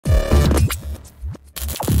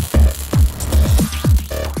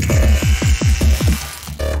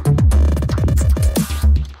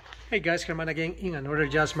Hey guys, Herman again in another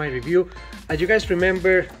Just My Review. As you guys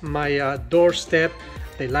remember, my doorstep,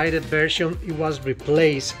 the lighted version, it was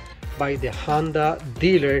replaced by the Honda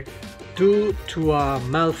dealer due to a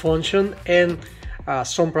malfunction and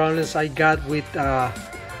some problems I got with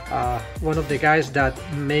one of the guys that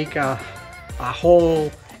make a hole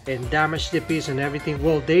and damage the piece and everything.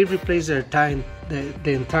 Well, they replaced the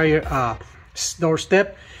entire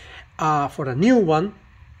doorstep for a new one,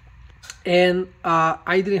 and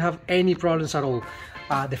I didn't have any problems at all.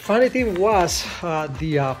 The funny thing was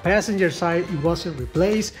the passenger side, it wasn't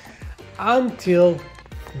replaced until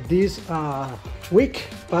this past week.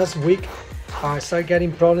 I started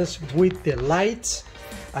getting problems with the lights.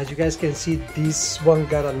 As you guys can see, this one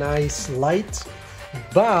got a nice light,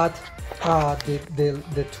 but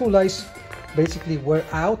the two lights basically were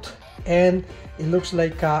out, and it looks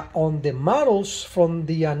like on the models from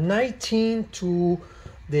the 19 to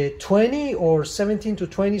the 20 or 17 to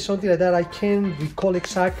 20, something like that. I can't recall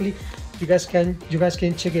exactly. You guys can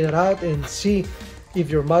check it out and see if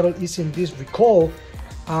your model is in this recall.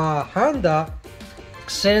 Honda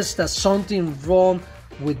says that something wrong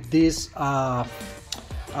with these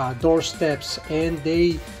door steps, and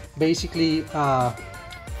they basically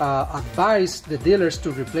advise the dealers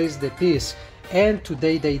to replace the piece, and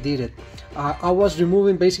today they did it. I was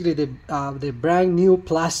removing basically the brand new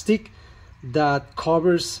plastic that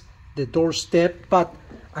covers the doorstep, but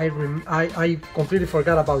I completely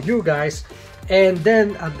forgot about you guys. And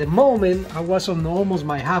then at the moment I was on almost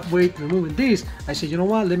my halfway removing this, I said, you know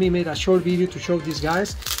what, let me make a short video to show these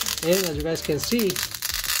guys. And as you guys can see,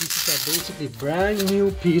 this is a basically brand new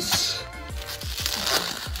piece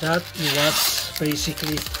that was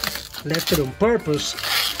basically left on purpose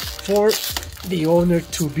for the owner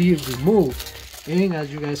to be removed. And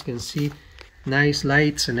as you guys can see, nice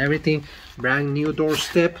lights and everything, brand new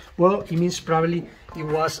doorstep. Well, it means probably it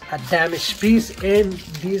was a damaged piece, and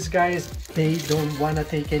these guys, they don't want to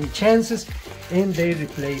take any chances and they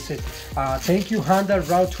replace it. Thank you Honda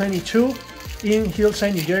Route 22 in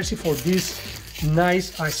Hillside, New Jersey, for this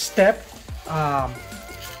nice step.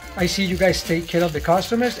 I see you guys take care of the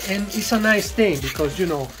customers, and it's a nice thing because, you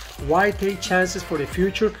know, why take chances for the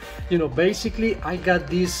future? You know, basically I got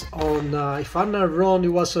this on if I'm not wrong, it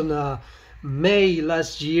was on May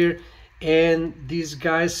last year, and these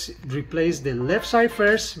guys replaced the left side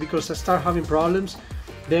first because I started having problems.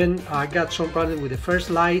 Then I got some problem with the first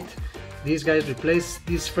light. These guys replaced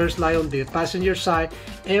this first light on the passenger side,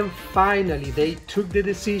 and finally they took the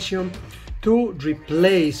decision to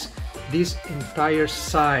replace this entire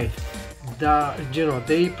side. You know,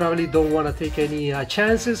 they probably don't want to take any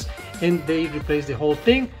chances, and they replaced the whole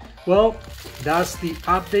thing. Well, that's the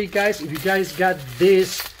update, guys. If you guys got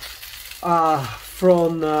this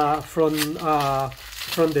from the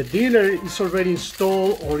dealer, it's already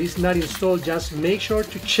installed or it's not installed, just make sure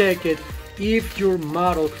to check it if your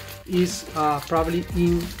model is probably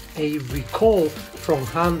in a recall from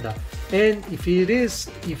Honda. And if it's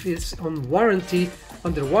on warranty,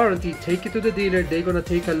 under warranty, take it to the dealer. They're gonna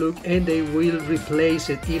take a look and they will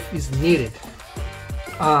replace it if it's needed.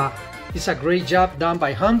 It's a great job done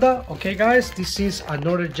by Honda. Okay guys, this is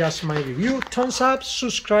another Just My Review. Thumbs up,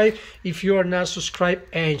 subscribe if you are not subscribed,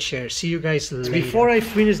 and share. See you guys later. Before I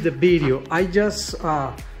finish the video, I just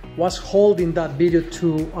was holding that video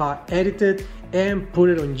to edit it and put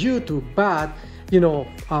it on YouTube, but you know,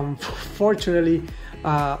 unfortunately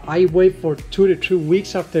I wait for 2 to 3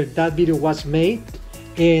 weeks after that video was made,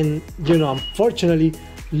 and you know, unfortunately,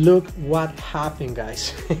 look what happened,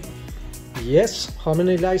 guys. Yes, how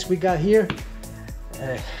many likes we got here?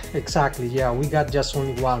 Exactly, yeah, we got just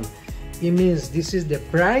only one. It means this is the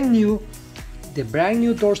brand new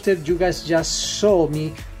doorstep you guys just saw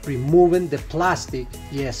me removing the plastic.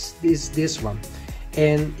 Yes, this one,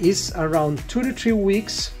 and it's around 2 to 3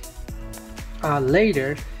 weeks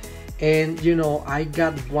later, and you know, I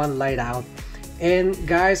got one light out. And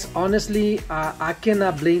guys, honestly, I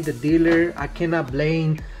cannot blame the dealer, I cannot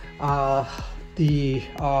blame the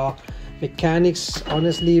mechanics,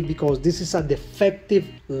 honestly, because this is a defective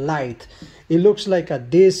light. It looks like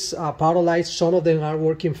this powder lights, some of them are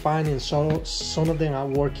working fine and some of them are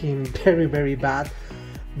working very bad.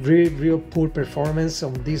 Real poor performance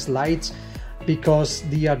on these lights, because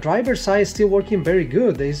the driver side is still working very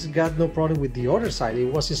good. It's got no problem with the other side. It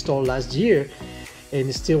was installed last year and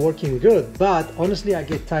it's still working good, but honestly I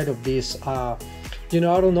get tired of this. You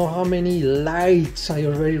know, I don't know how many lights I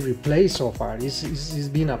already replaced so far. It's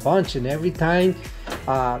been a bunch, and every time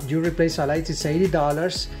you replace a light, it's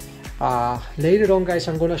 $80. Later on, guys,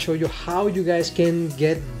 I'm gonna show you how you guys can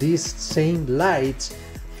get these same lights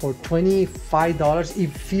for $25.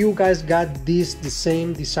 If you guys got this, the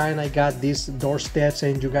same design I got, these door steps,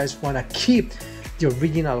 and you guys want to keep the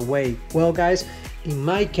original way, well guys, in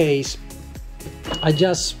my case, I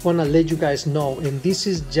just want to let you guys know, and this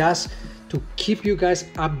is just to keep you guys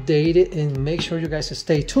updated and make sure you guys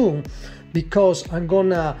stay tuned, because I'm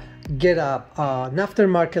gonna get an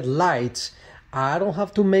aftermarket lights. I don't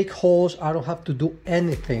have to make holes, I don't have to do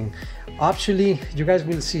anything. Actually, you guys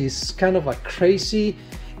will see it's kind of a crazy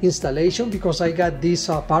installation because I got these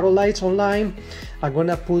Powder lights online. I'm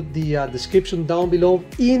gonna put the description down below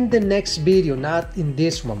in the next video, not in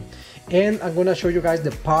this one. And I'm gonna show you guys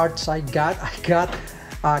the parts I got. I got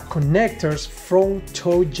connectors from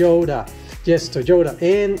Toyota. Yes, Toyota,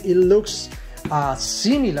 and it looks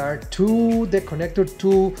similar to the connector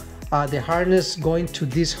to the harness going to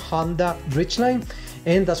this Honda Ridgeline,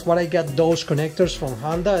 and that's what I got. Those connectors from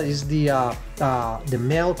Honda is the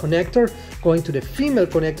male connector going to the female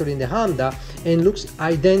connector in the Honda, and looks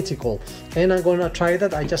identical. And I'm gonna try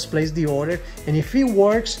that. I just placed the order, and if it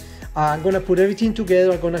works, I'm gonna put everything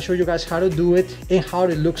together. I'm gonna show you guys how to do it and how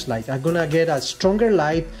it looks like. I'm gonna get a stronger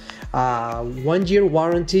light, 1 year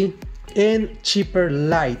warranty, and cheaper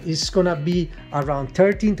light. It's gonna be around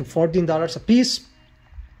 $13 to $14 a piece,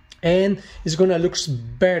 and it's gonna look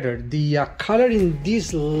better. The color in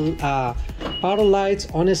these Powder lights,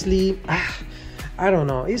 honestly, I don't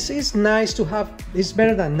know, it's nice to have. It's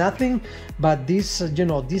better than nothing, but this you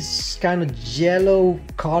know, this kind of yellow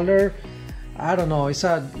color, I don't know, it's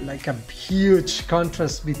like a huge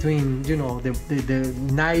contrast between, you know, the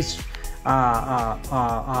nice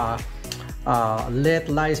LED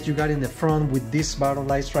lights you got in the front with these Powder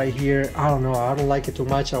lights right here. I don't know, I don't like it too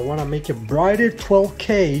much. I want to make it brighter,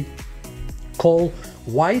 12K, called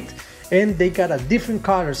white, and they got a different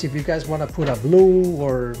colors. If you guys want to put a blue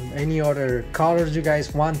or any other colors you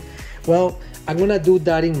guys want, well, I'm gonna do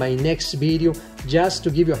that in my next video. Just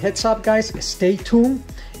to give you a heads up, guys, stay tuned,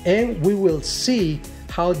 and we will see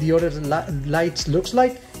how the other lights looks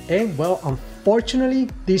like. And well, unfortunately,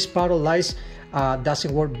 these Powder lights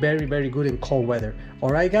doesn't work very good in cold weather. All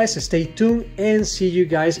right guys, stay tuned, and see you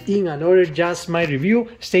guys in another Just My Review.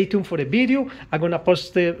 Stay tuned for the video. I'm gonna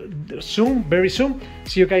post it soon, very soon.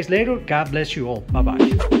 See you guys later. God bless you all. Bye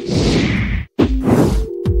bye.